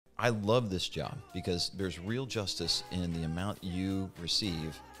I love this job because there's real justice in the amount you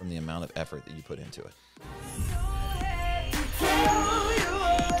receive from the amount of effort that you put into it.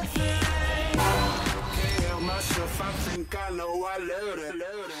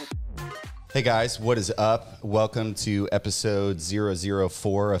 Hey guys, what is up? Welcome to episode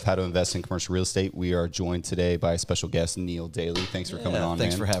 004 of How to Invest in Commercial Real Estate. We are joined today by special guest Neil Dailey. Thanks for coming on,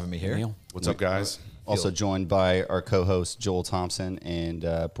 Thanks man. for having me here. Neil. What's up, guys? Also joined by our co-host Joel Thompson and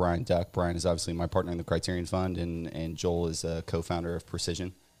Brian Duck. Brian is obviously my partner in the Criterion Fund, and Joel is a co-founder of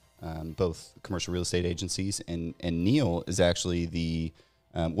Precision, both commercial real estate agencies. And Neil is actually the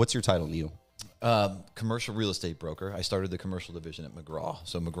what's your title, Neil? Commercial real estate broker. I started the commercial division at McGraw.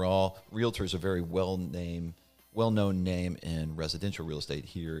 So McGraw Realtor is a very well-known name in residential real estate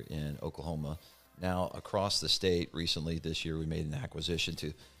here in Oklahoma. Now across the state, recently this year we made an acquisition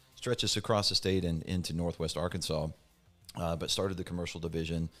to stretch us across the state and into Northwest Arkansas, but started the commercial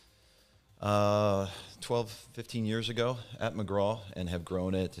division 12, 15 years ago at McGraw and have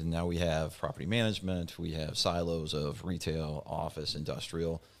grown it. And now we have property management. We have silos of retail, office,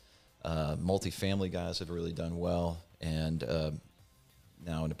 industrial. Multifamily guys have really done well, and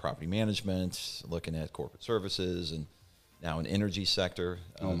now into property management, looking at corporate services, and now an energy sector.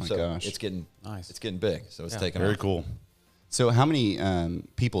 Oh my so gosh, it's getting nice. It's getting big. So it's taking Very off. cool. So how many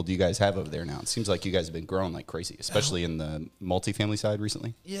people do you guys have over there now? It seems like you guys have been growing like crazy, especially in the multifamily side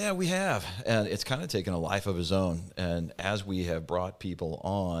recently. Yeah, we have, and it's kind of taken a life of its own. And as we have brought people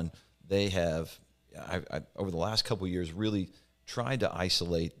on, they have, I over the last couple of years, really tried to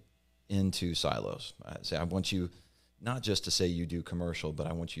isolate into silos. I want you not just to say you do commercial, but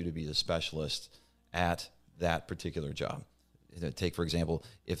I want you to be a specialist at that particular job. Take, for example,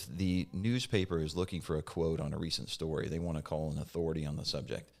 if the newspaper is looking for a quote on a recent story, they want to call an authority on the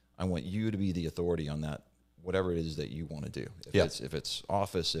subject. I want you to be the authority on that, whatever it is that you want to do. If it's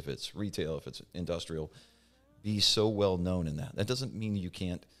office, if it's retail, if it's industrial, be so well known in that. That doesn't mean you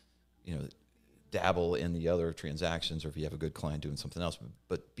can't, dabble in the other transactions, or if you have a good client doing something else,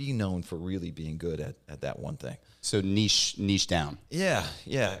 but be known for really being good at that one thing. So niche down. Yeah.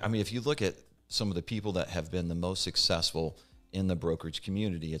 I mean, if you look at some of the people that have been the most successful in the brokerage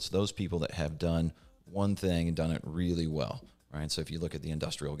community, it's those people that have done one thing and done it really well, right? So if you look at the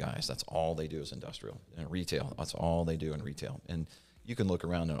industrial guys, that's all they do is industrial. And retail, that's all they do in retail. And you can look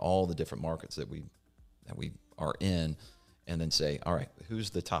around in all the different markets that we are in and then say, all right, who's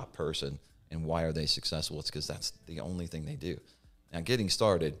the top person and why are they successful? It's because that's the only thing they do. Now, getting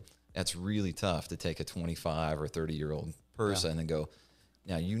started, that's really tough to take a 25 or 30-year-old person and go,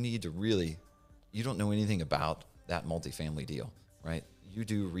 now you need to really, you don't know anything about that multifamily deal, right? You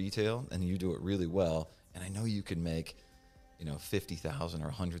do retail and you do it really well, and I know you could make, $50,000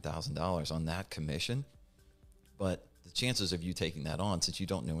 or $100,000 on that commission, but the chances of you taking that on, since you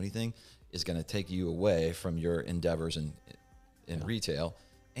don't know anything, is going to take you away from your endeavors in retail,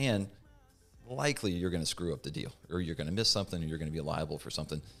 and likely you're going to screw up the deal, or you're going to miss something, or you're going to be liable for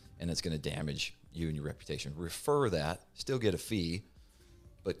something, and it's going to damage you and your reputation. Refer that, still get a fee,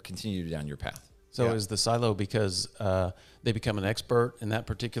 but continue down your path. So is the silo because they become an expert in that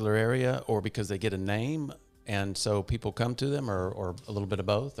particular area, or because they get a name and so people come to them, or a little bit of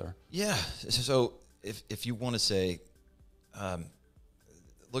both? Or Yeah. So if you want to say,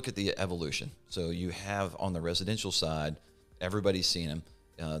 look at the evolution. So you have on the residential side, everybody's seen them.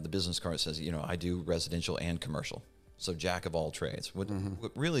 The business card says, I do residential and commercial. So jack of all trades. What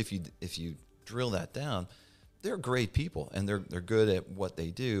really, if you drill that down, they're great people and they're good at what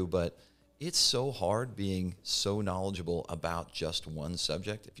they do, but it's so hard being so knowledgeable about just one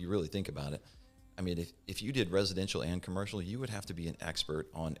subject. If you really think about it, I mean, if you did residential and commercial, you would have to be an expert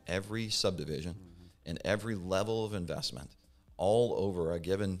on every subdivision and every level of investment all over a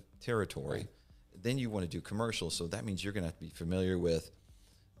given territory. Right. Then you want to do commercial. So that means you're going to have to be familiar with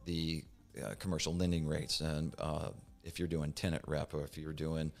the commercial lending rates. And if you're doing tenant rep, or if you're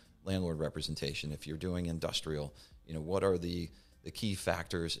doing landlord representation, if you're doing industrial, what are the key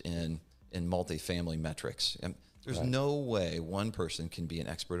factors in multifamily metrics? And there's no way one person can be an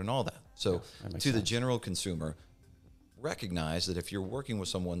expert in all that. So to the general consumer, recognize that if you're working with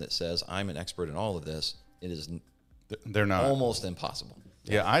someone that says, I'm an expert in all of this, it is They're not almost impossible.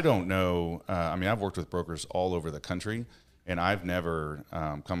 Yeah, I don't know. I've worked with brokers all over the country, and I've never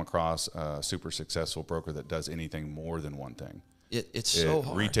come across a super successful broker that does anything more than one thing. It's so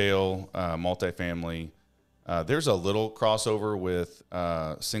hard. Retail, multifamily. There's a little crossover with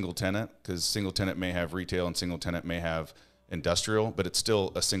single tenant, because single tenant may have retail and single tenant may have industrial, but it's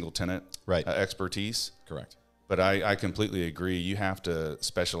still a single tenant expertise. Correct. But I completely agree. You have to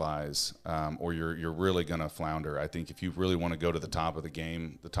specialize, or you're really going to flounder. I think if you really want to go to the top of the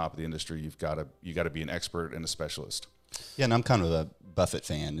game, the top of the industry, you got to be an expert and a specialist. Yeah, and I'm kind of a Buffett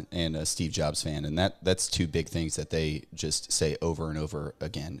fan and a Steve Jobs fan, and that's two big things that they just say over and over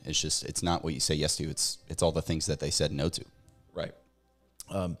again. It's not what you say yes to. It's all the things that they said no to. Right.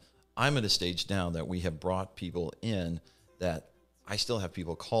 I'm at a stage now that we have brought people in that I still have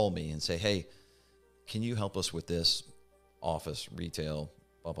people call me and say, hey, can you help us with this office, retail,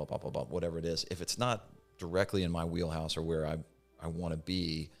 blah, blah, blah, blah, blah, whatever it is. If it's not directly in my wheelhouse or where I want to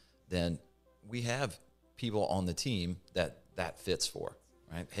be, then we have people on the team that fits for,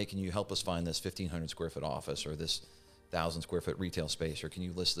 right? Hey, can you help us find this 1,500 square foot office or this 1,000 square foot retail space, or can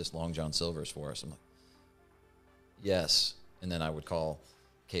you list this Long John Silver's for us? I'm like, yes. And then I would call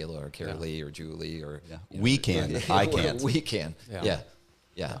Kayla or Carrie Lee or Julie or we can. I can't. We can. Yeah.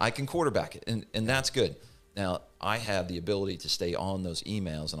 I can quarterback it, and that's good. Now I have the ability to stay on those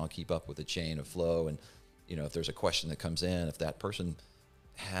emails, and I'll keep up with the chain of flow. And if there's a question that comes in, if that person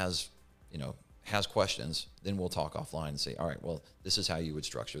has questions, then we'll talk offline and say, all right, well, this is how you would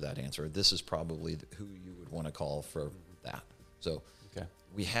structure that answer. This is probably who you would want to call for that. So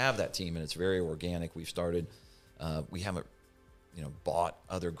we have that team, and it's very organic. We've started. We haven't bought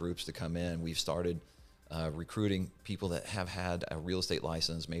other groups to come in. We've started recruiting people that have had a real estate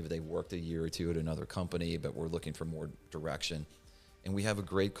license. Maybe they worked a year or two at another company, but we're looking for more direction. And we have a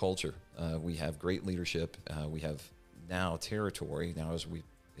great culture. We have great leadership. We have now territory. Now as we've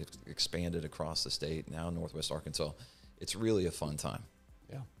expanded across the state, now Northwest Arkansas, it's really a fun time.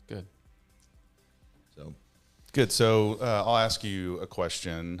 Yeah, good. So good. So I'll ask you a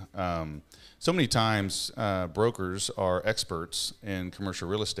question. So many times brokers are experts in commercial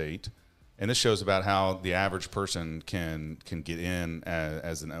real estate, and this shows about how the average person can get in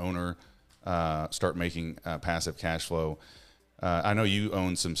as an owner, start making passive cash flow. I know you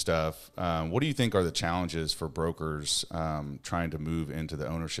own some stuff. What do you think are the challenges for brokers trying to move into the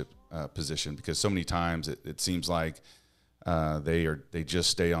ownership position? Because so many times it seems like they just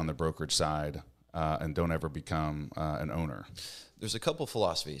stay on the brokerage side and don't ever become an owner. There's a couple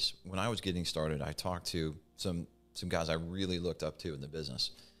philosophies. When I was getting started, I talked to some guys I really looked up to in the business,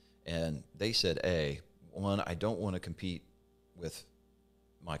 and they said, one, I don't want to compete with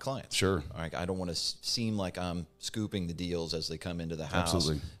my clients. Sure. I don't want to seem like I'm scooping the deals as they come into the house.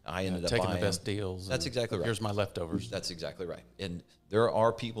 Absolutely. I ended up taking buying the best deals. That's exactly right. Here's my leftovers. That's exactly right. And there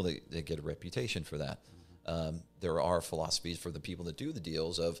are people that get a reputation for that. There are philosophies for the people that do the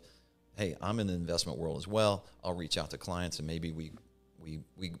deals of, hey, I'm in the investment world as well. I'll reach out to clients and maybe we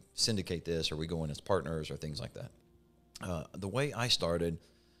syndicate this, or we go in as partners or things like that. The way I started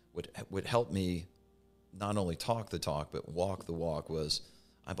would help me not only talk the talk but walk the walk was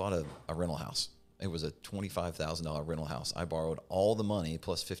I bought a rental house. It was a $25,000 rental house. I borrowed all the money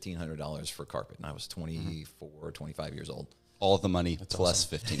plus $1,500 for carpet, and I was 24 or 25 years old. All the money plus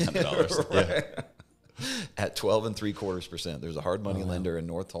 $1,500. Right. At 12.75%. There's a hard money lender in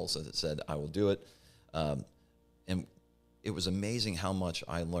North Tulsa that said, I will do it. And it was amazing how much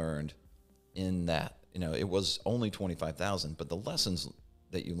I learned in that. It was only $25,000, but the lessons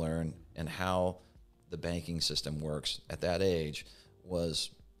that you learn and how the banking system works at that age was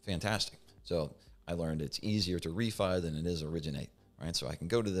fantastic. So I learned it's easier to refi than it is originate, right? So I can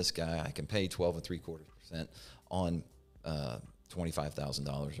go to this guy, I can pay 12.75% on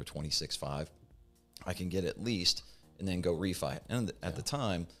 $25,000 or $26,500. I can get at least and then go refi it. And at the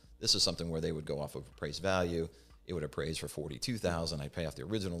time, this is something where they would go off of appraised value. It would appraise for $42,000. I'd pay off the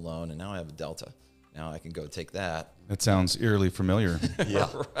original loan, and now I have a delta. Now I can go take that. That sounds eerily familiar. Yeah,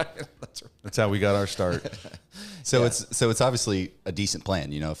 Right. That's right. That's how we got our start. So it's obviously a decent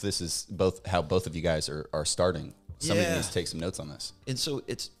plan. If this is how both of you guys are starting, somebody needs to take some notes on this. And so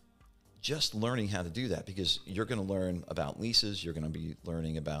it's just learning how to do that, because you're going to learn about leases. You're going to be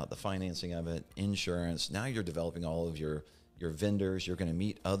learning about the financing of it, insurance. Now you're developing all of your vendors. You're going to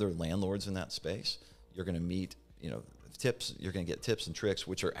meet other landlords in that space. You're going to meet, tips. You're going to get tips and tricks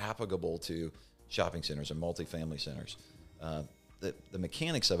which are applicable to shopping centers and multifamily centers. The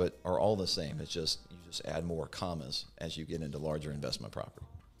mechanics of it are all the same. It's just you just add more commas as you get into larger investment property.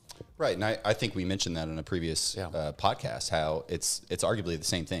 Right, and I think we mentioned that in a previous podcast, how it's arguably the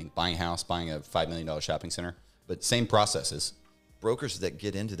same thing. Buying a house, buying a $5 million shopping center, but same processes. Brokers that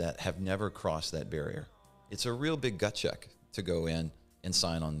get into that have never crossed that barrier. It's a real big gut check to go in and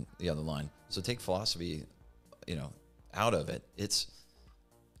sign on the other line. So take philosophy, out of it. It's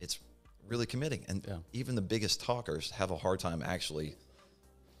really committing, and even the biggest talkers have a hard time actually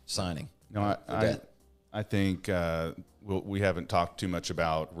signing. No, I think we haven't talked too much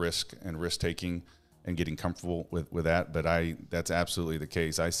about risk and risk taking. and getting comfortable with that. But that's absolutely the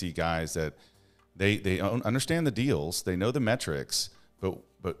case. I see guys that they understand the deals, they know the metrics,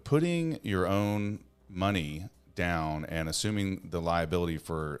 but putting your own money down and assuming the liability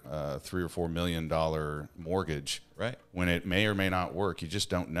for $3 or $4 million mortgage, right, when it may or may not work, you just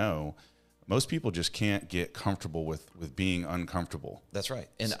don't know. Most people just can't get comfortable with being uncomfortable. That's right.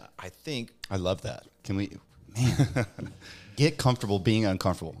 And I think I love that. Can we, man, get comfortable being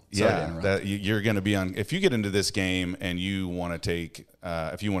uncomfortable? Sorry to interrupt. That you're going to be on. If you get into this game and you want to take,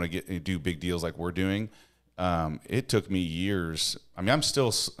 if you want to do big deals like we're doing, it took me years. I mean, I'm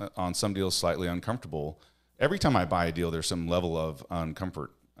still on some deals slightly uncomfortable. Every time I buy a deal, there's some level of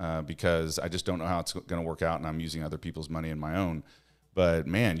uncomfort because I just don't know how it's going to work out, and I'm using other people's money and my own. But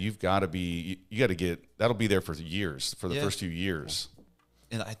man, you got to get, that'll be there for years, for the first few years.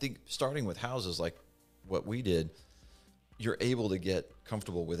 And I think starting with houses like what we did, you're able to get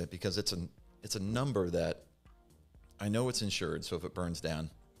comfortable with it because it's a number that I know it's insured. So if it burns down,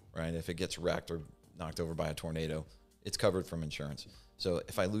 right, if it gets wrecked or knocked over by a tornado, it's covered from insurance. So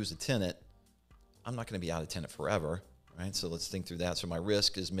if I lose a tenant, I'm not going to be out of tenant forever, right? So let's think through that. So my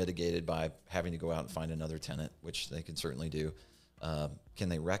risk is mitigated by having to go out and find another tenant, which they can certainly do. Can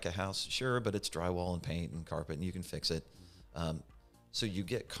they wreck a house? Sure, but it's drywall and paint and carpet, and you can fix it. So you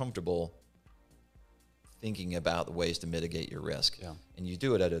get comfortable thinking about the ways to mitigate your risk. Yeah. And you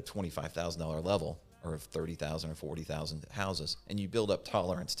do it at a $25,000 level or 30,000 or 40,000 houses, and you build up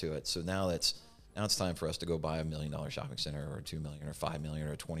tolerance to it. So now it's time for us to go buy $1 million shopping center or $2 million or $5 million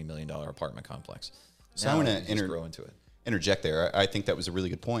or a $20 million apartment complex. So now I want to grow into it. Interject there. I think that was a really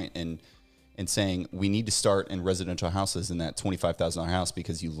good point. And saying we need to start in residential houses in that $25,000 house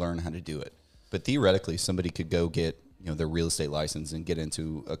because you learn how to do it. But theoretically, somebody could go get their real estate license and get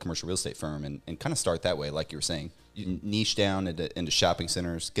into a commercial real estate firm and kind of start that way, like you were saying. You niche down into shopping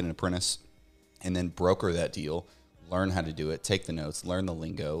centers, get an apprentice, and then broker that deal, learn how to do it, take the notes, learn the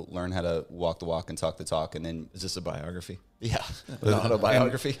lingo, learn how to walk the walk and talk the talk, and then... Is this a biography? Yeah. An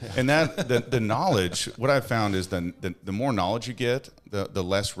autobiography? And that the knowledge, what I've found is the more knowledge you get, the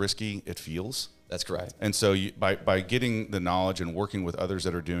less risky it feels. That's correct. And so by getting the knowledge and working with others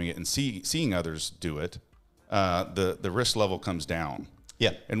that are doing it and seeing others do it, the risk level comes down.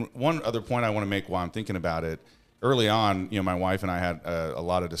 Yeah. And one other point I want to make while I'm thinking about it, early on, my wife and I had a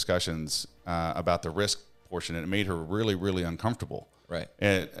lot of discussions about the risk portion, and it made her really, really uncomfortable. Right.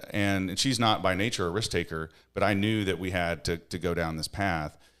 And she's not by nature a risk taker, but I knew that we had to go down this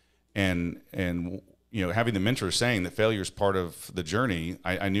path. And having the mentor saying that failure is part of the journey,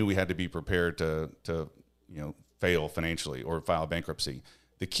 I knew we had to be prepared to fail financially or file bankruptcy.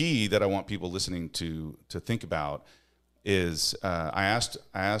 The key that I want people listening to think about is I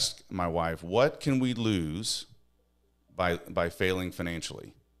asked my wife, what can we lose by failing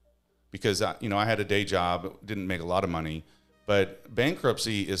financially? Because I had a day job, didn't make a lot of money, but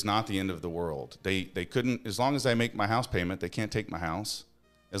bankruptcy is not the end of the world. They couldn't, as long as I make my house payment, they can't take my house.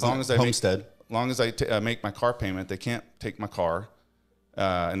 As long as I homestead. As long as I make my car payment, they can't take my car.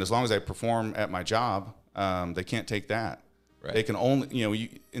 And as long as I perform at my job, they can't take that. Right. They can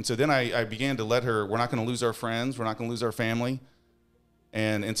only, and so then I began to let her, we're not going to lose our friends, we're not going to lose our family.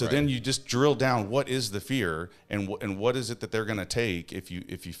 And so then you just drill down what is the fear and what is it that they're going to take if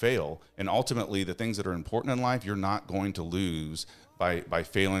you fail. And ultimately the things that are important in life, you're not going to lose by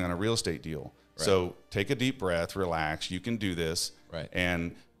failing on a real estate deal. Right. So take a deep breath, relax, you can do this. Right.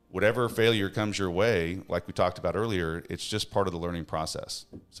 And whatever failure comes your way, like we talked about earlier, it's just part of the learning process.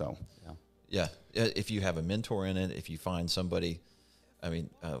 So, yeah. If you have a mentor in it, if you find somebody, there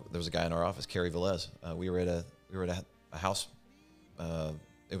was a guy in our office, Kerry Velez. We were at a house.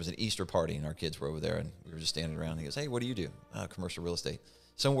 It was an Easter party, and our kids were over there, and we were just standing around. He goes, "Hey, what do you do?" Commercial real estate.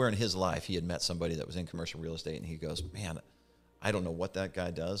 Somewhere in his life, he had met somebody that was in commercial real estate, and he goes, "Man, I don't know what that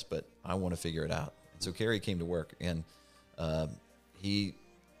guy does, but I want to figure it out." And so Kerry came to work, and he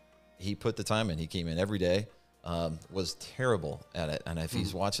put the time in. He came in every day. Was terrible at it, and if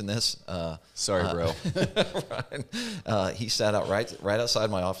he's watching this, sorry, bro. Right, he sat out right outside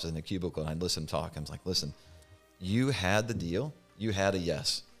my office in the cubicle, and I listened to talk. I was like, "Listen, you had the deal, you had a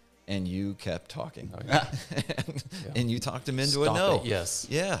yes, and you kept talking, and you talked him into a no. Yes,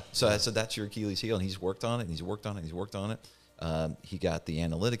 yeah." So I said, "That's your Achilles heel," and he's worked on it, and he's worked on it, and he's worked on it. He got the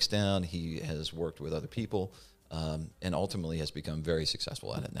analytics down. He has worked with other people, and ultimately has become very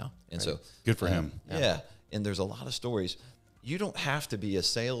successful at it now. And so, good for him. Yeah. And there's a lot of stories. You don't have to be a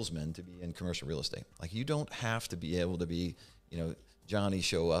salesman to be in commercial real estate. Like, you don't have to be able to be, Johnny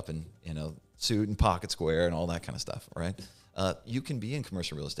show up in, suit and pocket square and all that kind of stuff, right? You can be in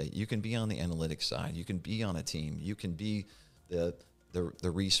commercial real estate. You can be on the analytics side. You can be on a team. You can be the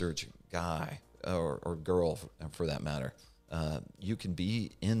research guy. or girl for that matter, you can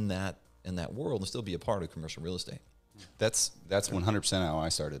be in that world and still be a part of commercial real estate. That's 100% how I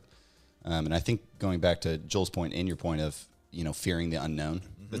started. And I think going back to Joel's point and your point of, fearing the unknown,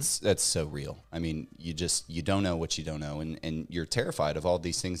 that's so real. I mean, you don't know what you don't know. And you're terrified of all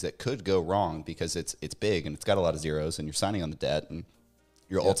these things that could go wrong because it's big and it's got a lot of zeros and you're signing on the debt and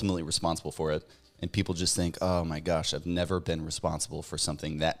you're ultimately responsible for it. And people just think, oh my gosh, I've never been responsible for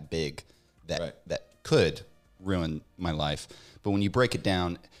something that big that could ruin my life. But when you break it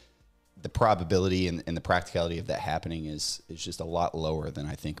down, the probability and the practicality of that happening is just a lot lower than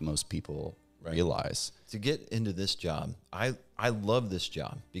I think most people realize. To get into this job, I love this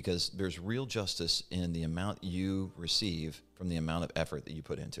job because there's real justice in the amount you receive from the amount of effort that you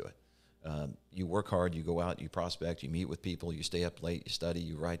put into it. You work hard, you go out, you prospect, you meet with people, you stay up late, you study,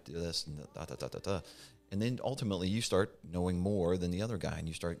 you write this, and and then ultimately you start knowing more than the other guy, and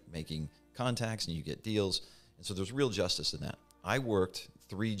you start making contacts, and you get deals, and so there's real justice in that. I worked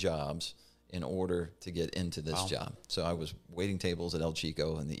 3 jobs in order to get into this job. So I was waiting tables at El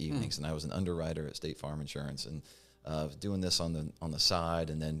Chico in the evenings, and I was an underwriter at State Farm Insurance, and doing this on the side,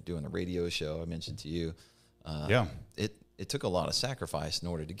 and then doing a radio show I mentioned to you. It took a lot of sacrifice in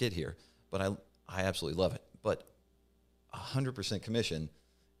order to get here, but I absolutely love it. But 100% commission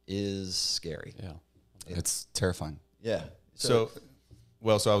is scary. Yeah. It's terrifying. Yeah. So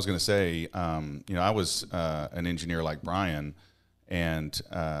I was going to say, I was an engineer like Brian, and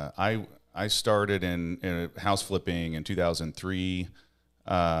I started in house flipping in 2003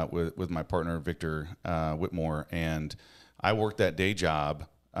 with my partner Victor Whitmore, and I worked that day job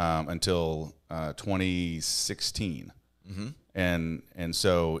until 2016. Mm-hmm. And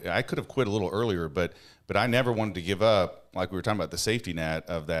so I could have quit a little earlier, but I never wanted to give up, like we were talking about, the safety net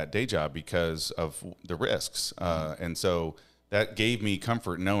of that day job because of the risks. And so that gave me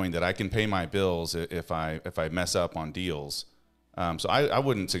comfort knowing that I can pay my bills if I mess up on deals. So I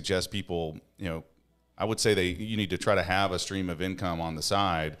wouldn't suggest people, I would say you need to try to have a stream of income on the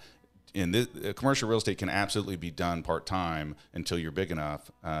side. In this, commercial real estate can absolutely be done part-time until you're big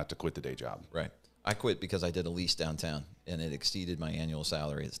enough to quit the day job. Right. I quit because I did a lease downtown, and it exceeded my annual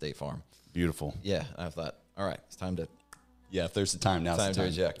salary at State Farm. Beautiful. Yeah, I thought, all right, it's time to. Yeah, if there's the time, now's the time to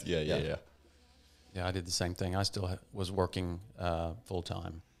eject. Yeah. Yeah, I did the same thing. I still was working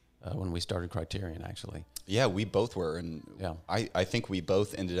full-time when we started Criterion, actually. Yeah, we both were. And yeah. I think we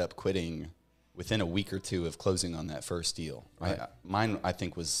both ended up quitting within a week or two of closing on that first deal. Right. Mine, I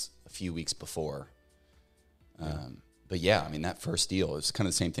think, was a few weeks before. But yeah, I mean, that first deal, it's kind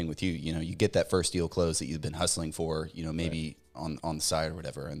of the same thing with you. You get that first deal closed that you've been hustling for, maybe on the side or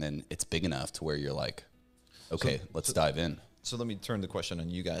whatever, and then it's big enough to where you're like, okay, let's dive in. So let me turn the question on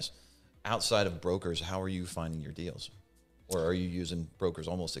you guys. Outside of brokers, how are you finding your deals? Or are you using brokers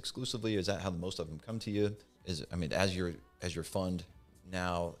almost exclusively? Is that how most of them come to you? As your fund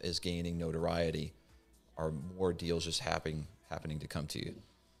now is gaining notoriety, are more deals just happening to come to you?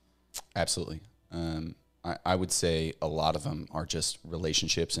 Absolutely. I would say a lot of them are just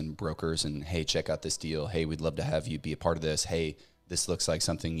relationships and brokers and, hey, check out this deal. Hey, we'd love to have you be a part of this. Hey, this looks like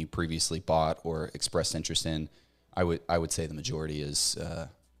something you previously bought or expressed interest in. I would say the majority is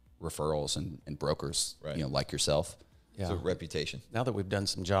referrals and brokers, right. Like yourself. Yeah. So reputation. Now that we've done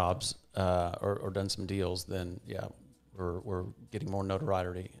some jobs or done some deals, then we're getting more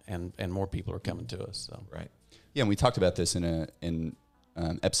notoriety and more people are coming to us. So. Right. Yeah, and we talked about this in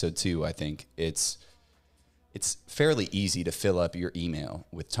episode 2. I think it's fairly easy to fill up your email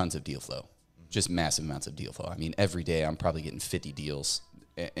with tons of deal flow, just massive amounts of deal flow. I mean, every day I'm probably getting 50 deals,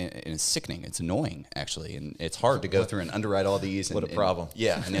 and it's sickening. It's annoying, actually, and it's hard to go through and underwrite all these. What a problem.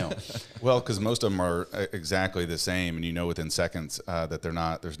 Yeah, I know. Well, because most of them are exactly the same, and within seconds that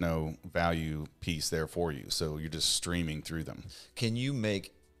there's no value piece there for you, so you're just streaming through them. Can you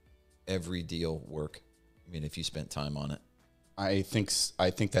make every deal work? I mean, if you spent time on it. I think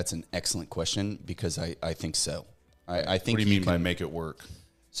that's an excellent question because I think so. I think. What do you mean by make it work?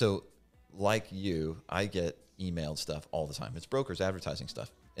 So, like you, I get emailed stuff all the time. It's brokers advertising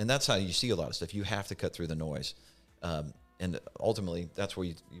stuff, and that's how you see a lot of stuff. You have to cut through the noise, and ultimately, that's where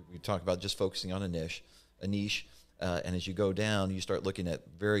you talk about just focusing on a niche, and as you go down, you start looking at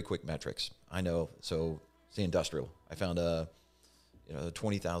very quick metrics. I know. So, say industrial. I found a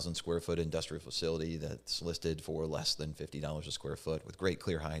 20,000 square foot industrial facility that's listed for less than $50 a square foot with great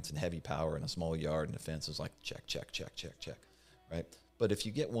clear heights and heavy power and a small yard and a fence is like check, right? But if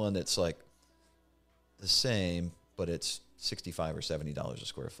you get one that's like the same, but it's $65 or $70 a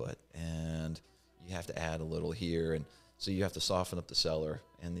square foot and you have to add a little here, and so you have to soften up the seller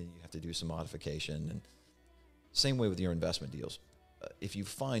and then you have to do some modification, and same way with your investment deals. If you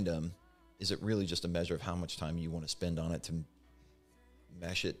find them, is it really just a measure of how much time you want to spend on it to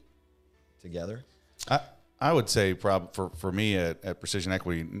mesh it together? I would say for me at Precision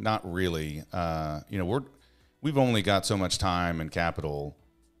Equity, not really. We've only got so much time and capital,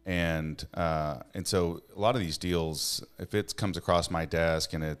 and so a lot of these deals, if it comes across my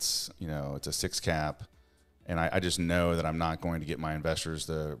desk and it's a 6 cap, and I just know that I'm not going to get my investors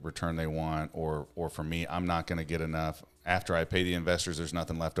the return they want, or for me, I'm not going to get enough after I pay the investors. There's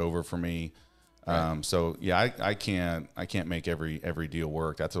nothing left over for me. Right. So yeah, I can't make every deal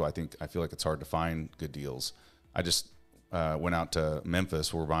work. That's why I feel like it's hard to find good deals. I just went out to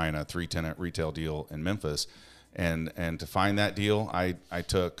Memphis. We're buying a 3-tenant retail deal in Memphis, and to find that deal, I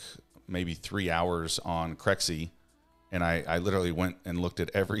took maybe 3 hours on Crexy, and I literally went and looked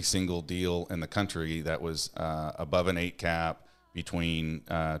at every single deal in the country that was above an 8 cap between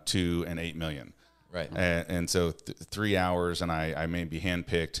 2 and 8 million. Right. And so 3 hours, and I maybe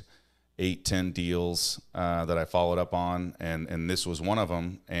handpicked 8-10 deals that I followed up on, and this was one of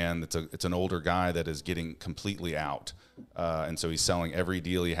them. And it's an older guy that is getting completely out, and so he's selling every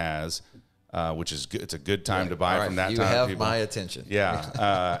deal he has, which is good. It's a good time to buy from that time. You have my attention.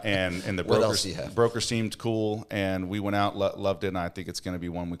 Yeah, and the broker seemed cool, and we went out, loved it, and I think it's going to be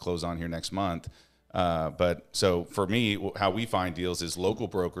one we close on here next month. But so for me, how we find deals is local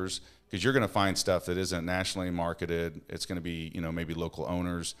brokers, because you're going to find stuff that isn't nationally marketed. It's going to be, maybe local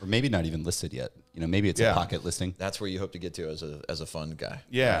owners, or maybe not even listed yet. Maybe it's a pocket listing. That's where you hope to get to as a fund guy.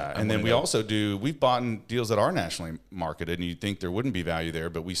 Yeah, and then we've bought in deals that are nationally marketed, and you'd think there wouldn't be value there,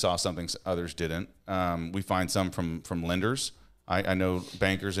 but we saw something others didn't. We find some from lenders. I know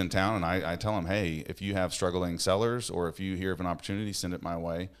bankers in town, and I tell them, hey, if you have struggling sellers, or if you hear of an opportunity, send it my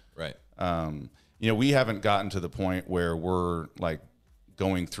way. Right. We haven't gotten to the point where we're like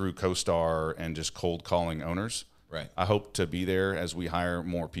going through CoStar and just cold calling owners. Right. I hope to be there as we hire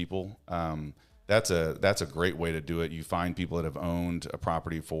more people. That's a great way to do it. You find people that have owned a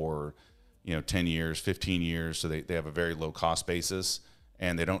property for 10 years, 15 years, so they have a very low cost basis,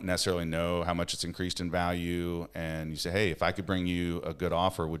 and they don't necessarily know how much it's increased in value. And you say, hey, if I could bring you a good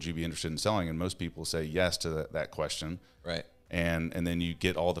offer, would you be interested in selling? And most people say yes to that question. Right. And then you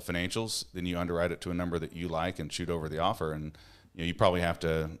get all the financials, then you underwrite it to a number that you like and shoot over the offer. And you probably have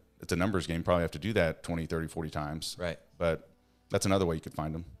to, it's a numbers game, probably have to do that 20, 30, 40 times. Right. But that's another way you could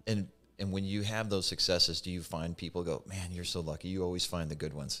find them. And when you have those successes, do you find people go, man, you're so lucky. You always find the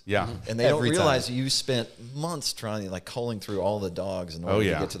good ones. Yeah. And they don't realize you spent months calling through all the dogs in order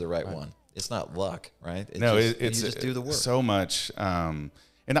to get to the right one. It's not luck, right? You just do the work. So much. And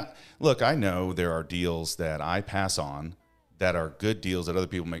I know there are deals that I pass on that are good deals that other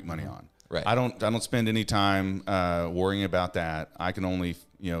people make money on. Right. I don't spend any time worrying about that. I can only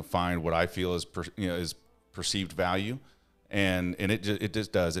find what I feel is perceived value, and it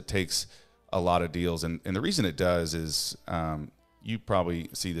just does. It takes a lot of deals, and the reason it does is you probably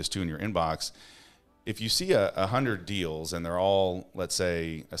see this too in your inbox. If you see 100 deals and they're all, let's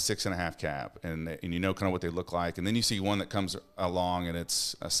say, a 6.5 cap, and kind of what they look like, and then you see one that comes along and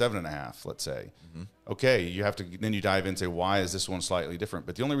it's a 7.5, let's say. Mm-hmm. Okay, then you dive in and say, why is this one slightly different?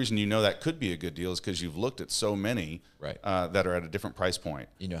 But the only reason that could be a good deal is because you've looked at so many that are at a different price point.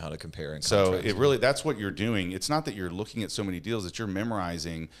 You know how to compare and contrast. So that's what you're doing. It's not that you're looking at so many deals, that you're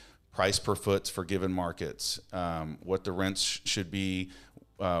memorizing price per foot for given markets, what the rents should be,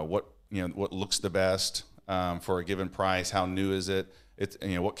 what looks the best for a given price, how new is it,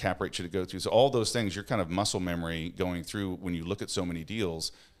 what cap rate should it go to. So all those things, you're kind of muscle memory going through when you look at so many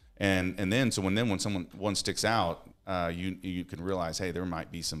deals. And then when one sticks out, you can realize, hey, there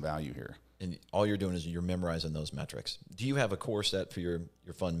might be some value here. And all you're doing is you're memorizing those metrics. Do you have a core set for your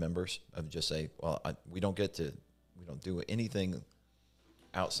fund members of just say, well, we don't do anything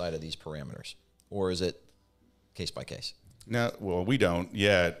outside of these parameters, or is it case by case? No, well, we don't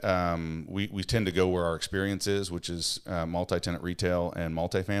yet. We tend to go where our experience is, which is multi-tenant retail and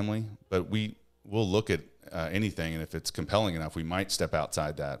multifamily. But we'll look at anything, and if it's compelling enough, we might step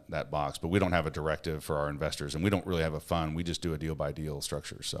outside that box. But we don't have a directive for our investors, and we don't really have a fund. We just do a deal-by-deal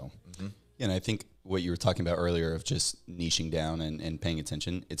structure. So, and I think what you were talking about earlier of just niching down and paying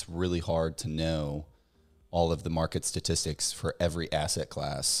attention, it's really hard to know all of the market statistics for every asset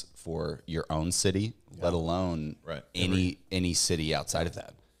class for your own city, let alone any city outside of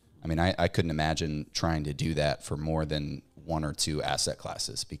that. I mean, I couldn't imagine trying to do that for more than one or two asset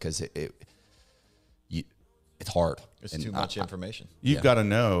classes, because it's hard. It's too much information. You've got to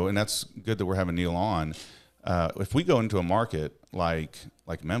know, and that's good that we're having Neil on. If we go into a market like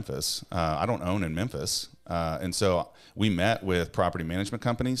Memphis, I don't own in Memphis, and so we met with property management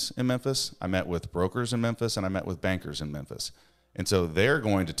companies in Memphis. I met with brokers in Memphis, and I met with bankers in Memphis. And so they're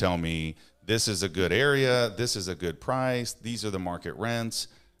going to tell me, this is a good area, this is a good price, these are the market rents.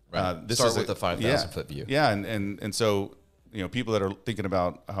 Right. This Start is with the 5,000 foot view. Yeah, and so, you know, people that are thinking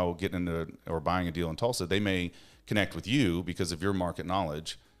about how getting into or buying a deal in Tulsa, they may connect with you because of your market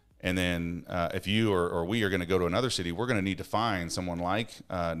knowledge. And then if you or we are going to go to another city, we're going to need to find someone like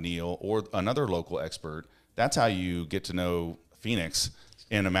Neil or another local expert. That's how you get to know Phoenix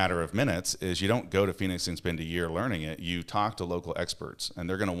in a matter of minutes. Is you don't go to Phoenix and spend a year learning it. You talk to local experts, and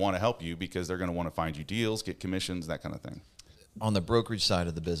they're going to want to help you because they're going to want to find you deals, get commissions, that kind of thing. On the brokerage side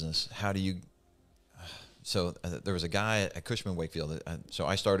of the business, how do you? So there was a guy at Cushman Wakefield. So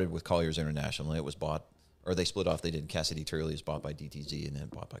I started with Colliers International. It was bought, or they split off. They did Cassidy Turley was bought by DTZ and then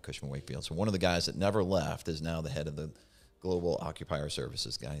bought by Cushman Wakefield. So one of the guys that never left is now the head of the Global Occupier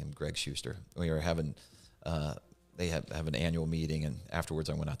Services, guy named Greg Schuster. We were having, they have an annual meeting, and afterwards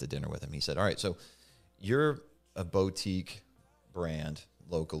I went out to dinner with him. He said, all right, so you're a boutique brand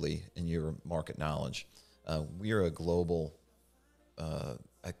locally in your market knowledge. We are a global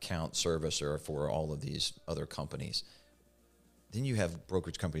account servicer for all of these other companies. Then you have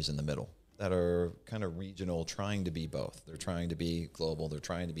brokerage companies in the middle that are kind of regional, trying to be both. They're trying to be global, they're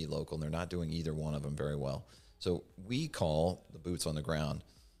trying to be local, and they're not doing either one of them very well. So we call the boots on the ground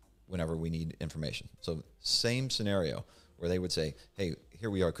whenever we need information. So same scenario where they would say, hey, here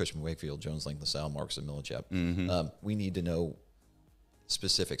we are, Cushman Wakefield, Jones Lang LaSalle, Marks and Millichap. We need to know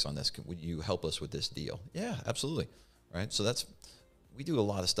specifics on this. Would you help us with this deal? Yeah, absolutely. Right. So we do a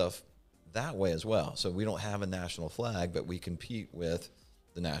lot of stuff that way as well. So we don't have a national flag, but we compete with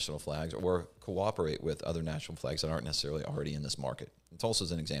the national flags or cooperate with other national flags that aren't necessarily already in this market. And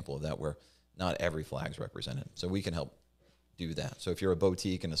Tulsa's an example of that, where not every flag's represented. So we can help do that. So if you're a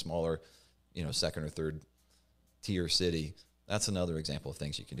boutique in a smaller, second or third tier city, that's another example of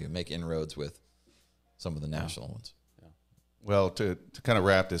things you can do. Make inroads with some of the national ones. Well, to kind of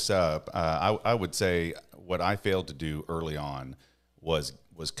wrap this up, I would say what I failed to do early on was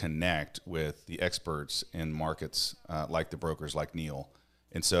connect with the experts in markets like the brokers, like Neil.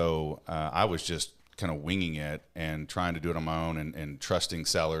 And so I was just kind of winging it and trying to do it on my own and trusting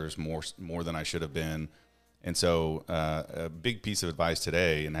sellers more than I should have been. And so a big piece of advice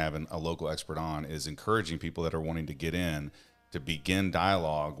today, and having a local expert on, is encouraging people that are wanting to get in to begin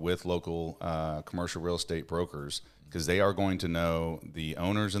dialogue with local commercial real estate brokers, because they are going to know the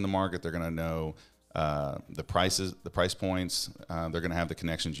owners in the market. They're going to know the prices, the price points. They're going to have the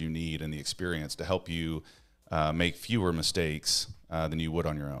connections you need and the experience to help you make fewer mistakes than you would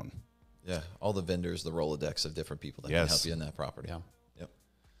on your own. Yeah, all the vendors, the Rolodex of different people that can help you in that property. Yeah. Yep.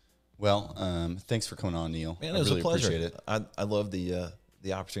 Well, thanks for coming on, Neil. Man, I it was really a pleasure. appreciate it. I love the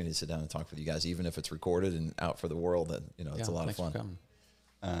opportunity to sit down and talk with you guys, even if it's recorded and out for the world. That it's a lot of fun. For coming.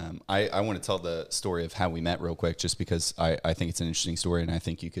 I want to tell the story of how we met real quick, just because I think it's an interesting story, and I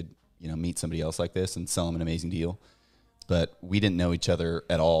think you could meet somebody else like this and sell them an amazing deal. But we didn't know each other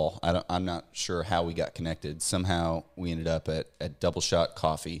at all. I'm not sure how we got connected. Somehow we ended up at Double Shot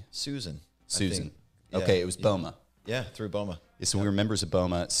Coffee. Susan. Okay, it was BOMA. Yeah, through BOMA. Yeah, so we were members of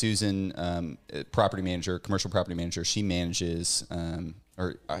BOMA. Susan, property manager, commercial property manager, she manages,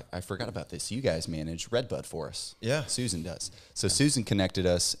 I forgot about this. You guys manage Redbud for us. Yeah. Susan does. So Susan connected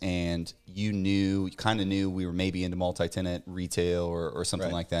us, and you kind of knew we were maybe into multi-tenant retail or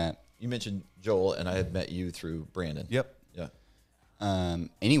something like that. You mentioned Joel, and I had met you through Brandon. Yep. Yeah.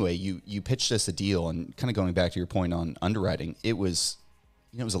 Anyway, you pitched us a deal, and kind of going back to your point on underwriting, it was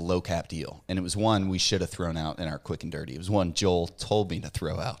a low cap deal, and it was one we should have thrown out in our quick and dirty. It was one Joel told me to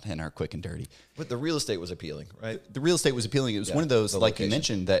throw out in our quick and dirty. But the real estate was appealing, right? The real estate was appealing. It was one of those, like location. you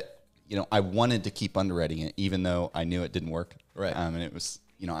mentioned, that I wanted to keep underwriting it, even though I knew it didn't work. Right. And it was,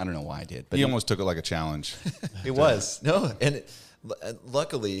 I don't know why I did, but He almost took it like a challenge. it was. No, and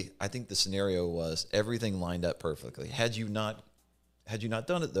luckily, I think the scenario was everything lined up perfectly. Had you not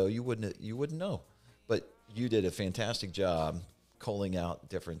done it, though, you wouldn't know. But you did a fantastic job culling out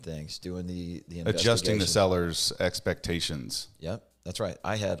different things, doing the Adjusting the investigation. seller's expectations. Yep, that's right.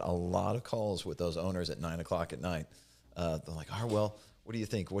 I had a lot of calls with those owners at 9:00 at night. They're like, "Oh, well, what do you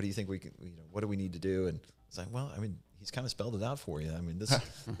think? What do you think we can? What do we need to do?" And it's like, "Well, I mean, he's kind of spelled it out for you. I mean, this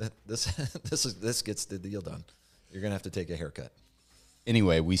gets the deal done. You're gonna have to take a haircut."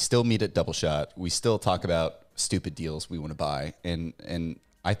 Anyway, we still meet at Double Shot. We still talk about stupid deals we want to buy, and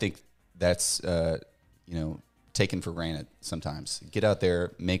I think that's taken for granted sometimes. Get out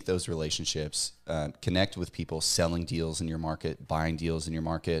there, make those relationships, connect with people selling deals in your market, buying deals in your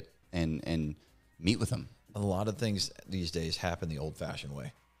market, and meet with them. A lot of things these days happen the old-fashioned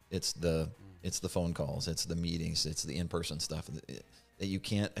way. It's the phone calls, it's the meetings, it's the in-person stuff that you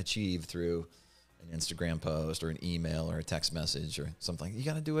can't achieve through an Instagram post or an email or a text message or something. You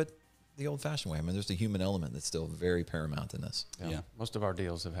got to do it the old-fashioned way. I mean, there's a human element that's still very paramount in this. Yeah. Most of our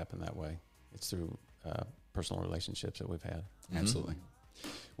deals have happened that way. It's through personal relationships that we've had. Absolutely.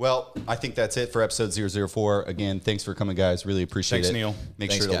 Well, I think that's it for episode 004. Again, thanks for coming, guys. Really appreciate it. Thanks, Neil.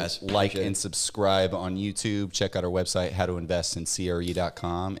 Make Thanks, sure to guys. like Appreciate and it. subscribe on YouTube. Check out our website,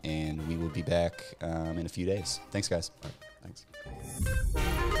 howtoinvestincre.com, and we will be back in a few days. Thanks, guys. Thanks.